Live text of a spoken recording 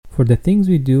For the things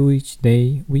we do each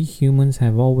day, we humans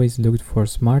have always looked for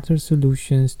smarter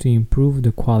solutions to improve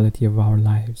the quality of our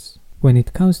lives. When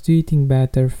it comes to eating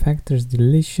better, Factor's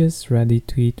delicious,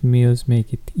 ready-to-eat meals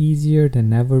make it easier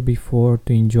than ever before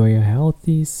to enjoy a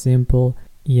healthy, simple,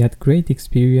 yet great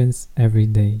experience every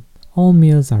day. All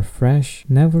meals are fresh,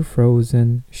 never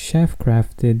frozen,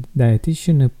 chef-crafted,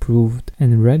 dietitian-approved,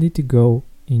 and ready to go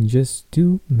in just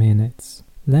 2 minutes.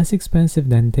 Less expensive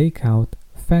than takeout,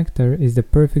 Factor is the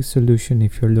perfect solution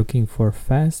if you're looking for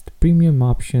fast, premium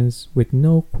options with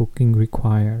no cooking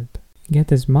required.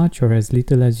 Get as much or as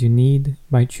little as you need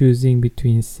by choosing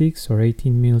between 6 or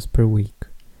 18 meals per week.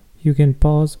 You can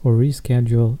pause or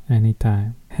reschedule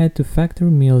anytime. Head to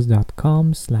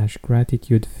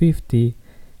factormeals.com/gratitude50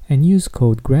 and use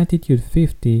code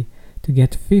gratitude50 to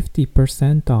get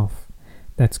 50% off.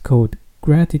 That's code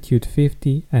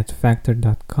gratitude50 at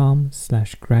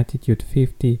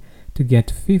factor.com/gratitude50 to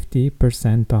get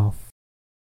 50% off.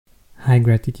 Hi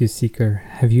Gratitude Seeker,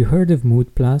 have you heard of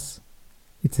Mood Plus?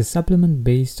 It's a supplement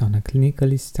based on a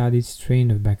clinically studied strain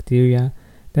of bacteria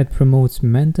that promotes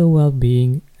mental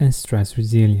well-being and stress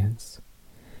resilience.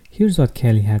 Here's what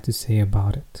Kelly had to say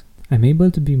about it. I'm able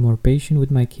to be more patient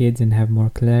with my kids and have more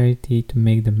clarity to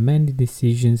make the many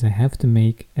decisions I have to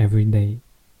make every day.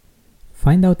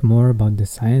 Find out more about the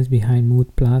science behind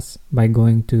Mood Plus by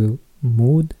going to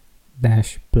mood-plus.com.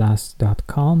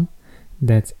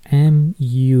 That's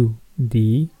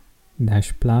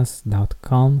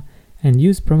MUD-plus.com and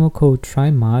use promo code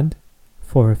TRYMOD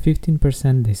for a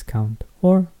 15% discount,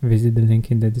 or visit the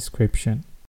link in the description.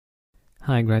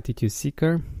 Hi Gratitude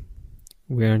Seeker,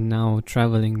 we are now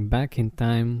traveling back in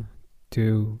time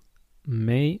to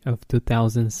May of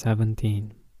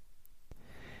 2017.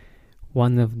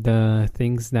 One of the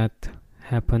things that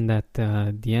happened at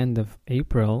the end of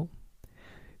April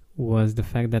was the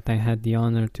fact that I had the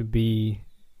honor to be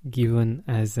given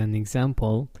as an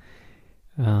example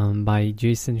by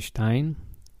Jason Stein.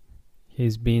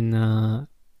 He's been a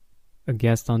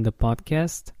guest on the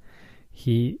podcast.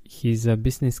 He's a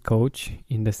business coach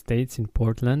in the States, in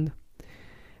Portland,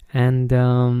 and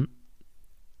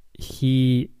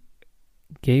he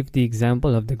gave the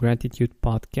example of the Gratitude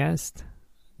podcast,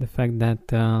 the fact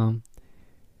that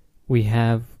we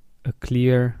have a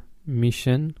clear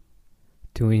mission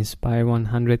to inspire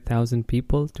 100,000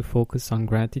 people to focus on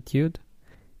gratitude.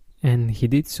 And he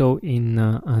did so in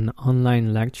an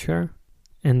online lecture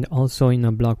and also in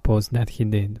a blog post that he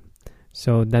did.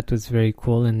 So that was very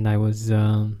cool, and I was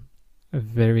I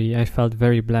felt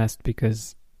very blessed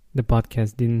because the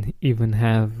podcast didn't even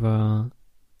have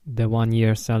the 1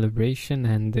 year celebration,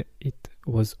 and it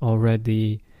was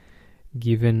already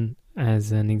given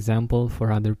as an example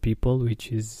for other people,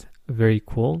 which is very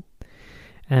cool.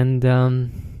 And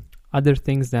other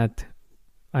things that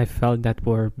I felt that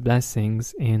were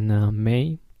blessings in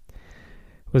May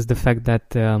was the fact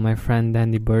that my friend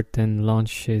Andy Burton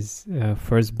launched his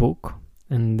first book,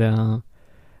 and I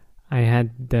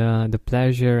had the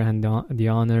pleasure and the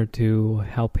honor to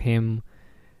help him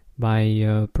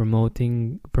by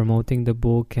promoting the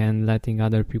book and letting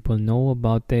other people know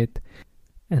about it,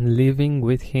 and living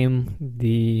with him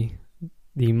the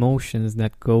emotions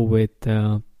that go with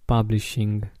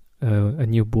publishing a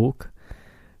new book,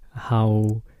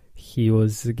 how he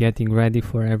was getting ready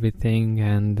for everything,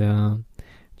 and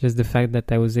just the fact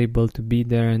that I was able to be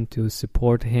there and to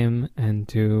support him and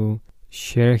to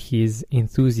share his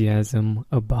enthusiasm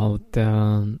about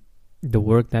the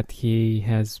work that he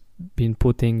has been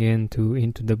putting into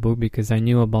the book, because I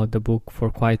knew about the book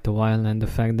for quite a while, and the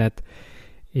fact that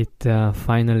it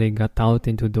finally got out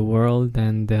into the world,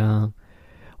 and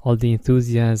all the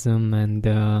enthusiasm and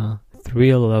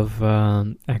thrill of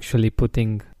actually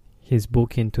putting his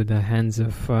book into the hands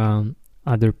of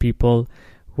other people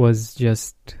was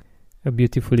just a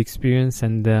beautiful experience,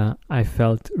 and I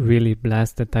felt really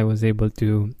blessed that I was able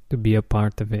to be a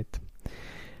part of it.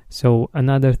 So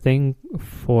another thing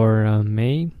for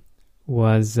May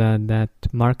was that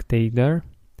Mark Taylor,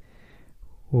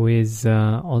 who is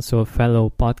also a fellow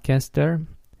podcaster,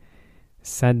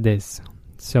 said this.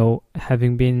 So,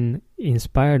 having been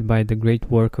inspired by the great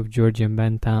work of Georgia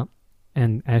Benta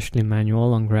and Ashley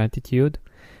Manuel on gratitude,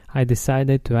 I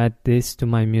decided to add this to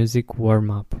my music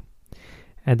warm-up.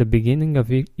 At the beginning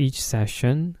of each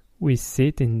session, we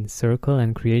sit in circle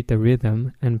and create a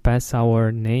rhythm and pass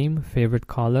our name, favorite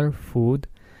color, food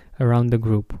around the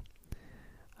group.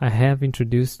 I have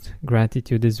introduced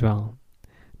gratitude as well.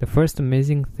 The first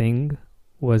amazing thing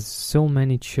was so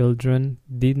many children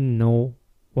didn't know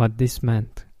what this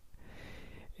meant.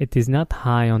 It is not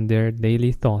high on their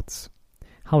daily thoughts.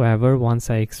 However, once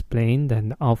I explained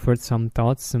and offered some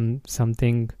thoughts,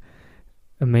 something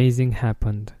amazing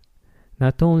happened.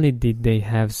 Not only did they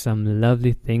have some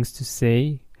lovely things to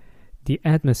say, the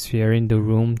atmosphere in the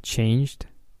room changed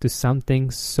to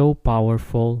something so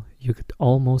powerful you could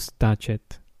almost touch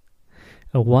it.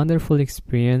 A wonderful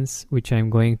experience which I'm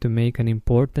going to make an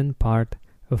important part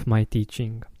of my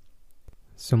teaching.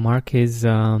 So Mark is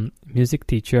a music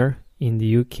teacher in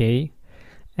the UK,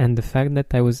 and the fact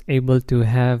that I was able to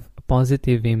have a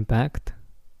positive impact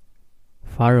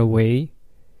far away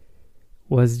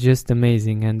was just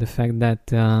amazing, and the fact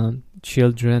that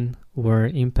children were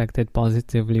impacted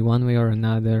positively one way or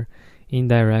another,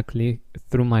 indirectly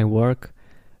through my work,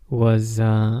 was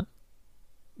a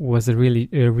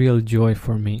real joy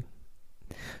for me.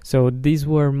 So these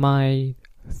were my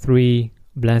 3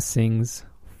 blessings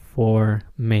for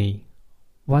May.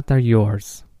 What are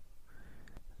yours?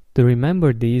 To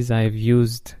remember these, I've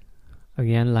used,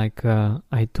 again, like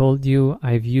I told you,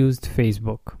 I've used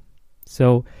Facebook.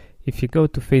 So if you go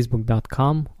to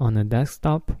facebook.com on a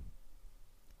desktop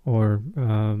or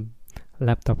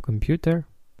laptop computer,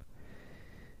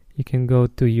 you can go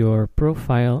to your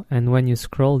profile, and when you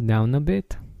scroll down a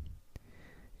bit,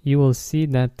 you will see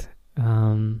that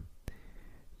a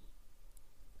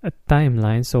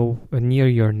timeline. So near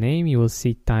your name, you will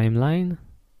see timeline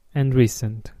and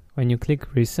recent. When you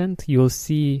click recent, you will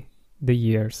see the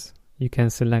years. You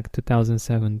can select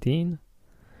 2017.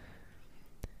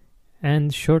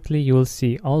 And shortly you will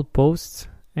see all posts,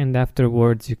 and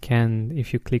afterwards you can,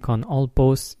 if you click on all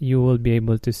posts, you will be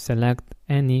able to select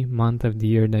any month of the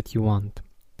year that you want.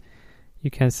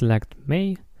 You can select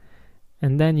May,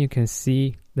 and then you can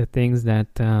see the things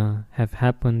that have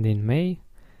happened in May,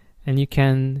 and you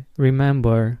can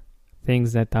remember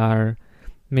things that are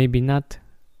maybe not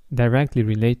directly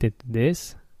related to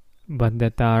this, but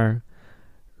that are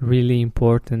really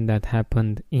important that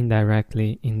happened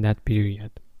indirectly in that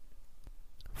period.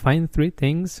 Find 3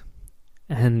 things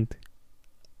and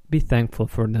be thankful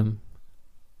for them.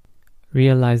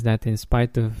 Realize that in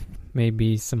spite of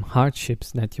maybe some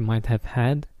hardships that you might have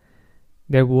had,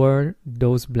 there were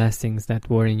those blessings that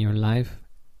were in your life,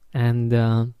 and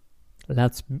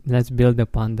let's build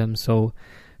upon them so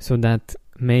that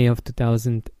May of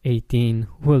 2018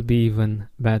 will be even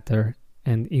better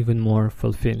and even more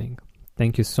fulfilling.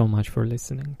 Thank you so much for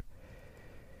listening.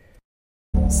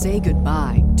 Say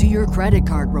goodbye to your credit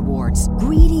card rewards.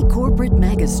 Greedy corporate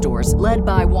mega stores, led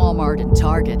by Walmart and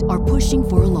Target, are pushing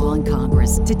for a law in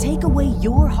Congress to take away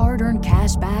your hard-earned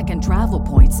cash back and travel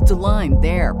points to line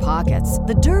their pockets.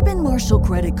 The Durbin-Marshall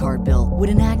credit card bill would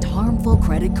enact harmful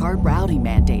credit card routing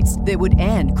mandates that would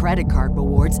end credit card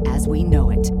rewards as we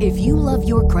know it. If you love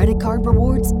your credit card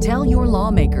rewards, tell your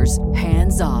lawmakers,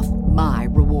 hands off my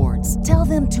rewards. Tell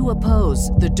them to oppose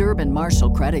the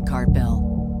Durbin-Marshall credit card bill.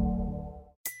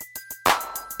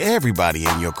 Everybody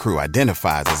in your crew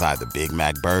identifies as either Big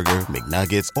Mac Burger,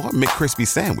 McNuggets, or McCrispy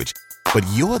Sandwich. But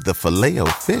you're the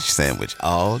Filet-O-Fish Sandwich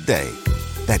all day.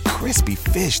 That crispy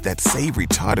fish, that savory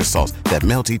tartar sauce, that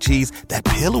melty cheese, that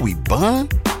pillowy bun.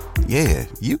 Yeah,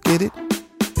 you get it.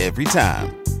 Every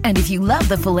time. And if you love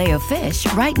the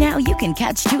Filet-O-Fish, right now you can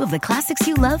catch 2 of the classics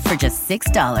you love for just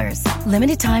 $6.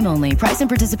 Limited time only. Price and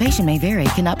participation may vary.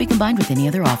 Cannot be combined with any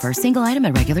other offer. Single item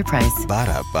at regular price.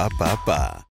 Ba-da-ba-ba-ba.